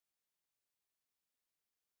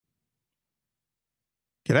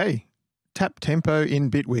G'day. Tap tempo in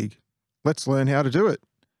Bitwig. Let's learn how to do it.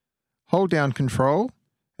 Hold down Control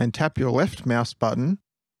and tap your left mouse button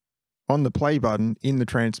on the play button in the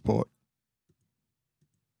transport.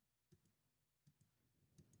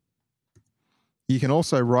 You can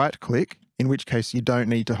also right-click, in which case you don't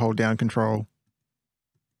need to hold down Control.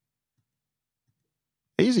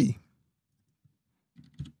 Easy.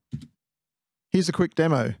 Here's a quick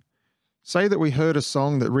demo. Say that we heard a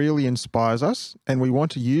song that really inspires us and we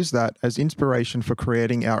want to use that as inspiration for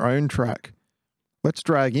creating our own track. Let's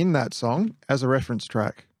drag in that song as a reference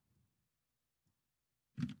track.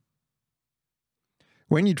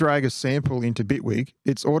 When you drag a sample into Bitwig,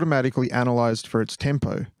 it's automatically analysed for its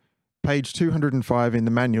tempo. Page 205 in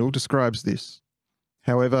the manual describes this.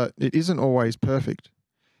 However, it isn't always perfect.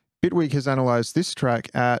 Bitwig has analysed this track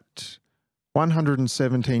at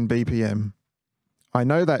 117 BPM. I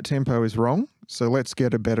know that tempo is wrong, so let's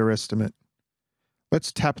get a better estimate.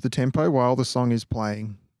 Let's tap the tempo while the song is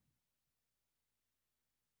playing.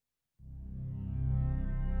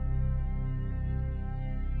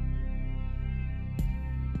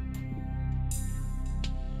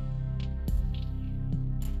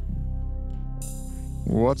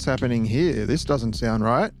 What's happening here? This doesn't sound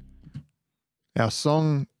right. Our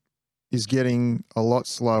song is getting a lot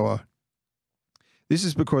slower. This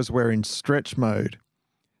is because we're in stretch mode.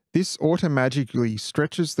 This automatically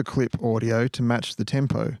stretches the clip audio to match the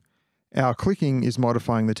tempo. Our clicking is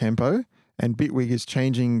modifying the tempo, and Bitwig is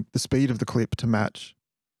changing the speed of the clip to match.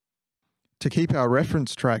 To keep our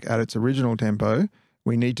reference track at its original tempo,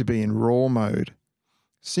 we need to be in raw mode.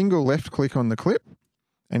 Single left click on the clip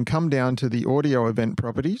and come down to the audio event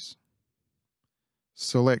properties.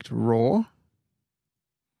 Select raw.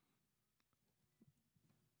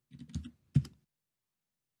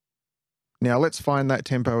 Now let's find that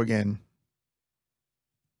tempo again.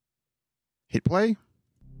 Hit play.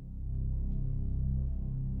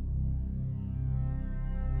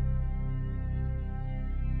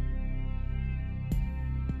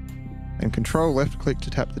 And Control left click to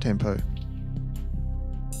tap the tempo.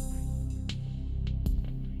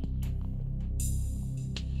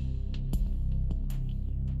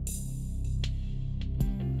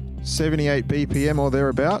 .78 BPM or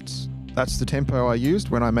thereabouts. That's the tempo I used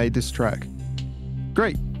when I made this track.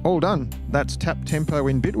 Great, all done. That's tap tempo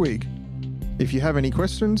in Bitwig. If you have any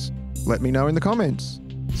questions, let me know in the comments.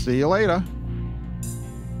 See you later.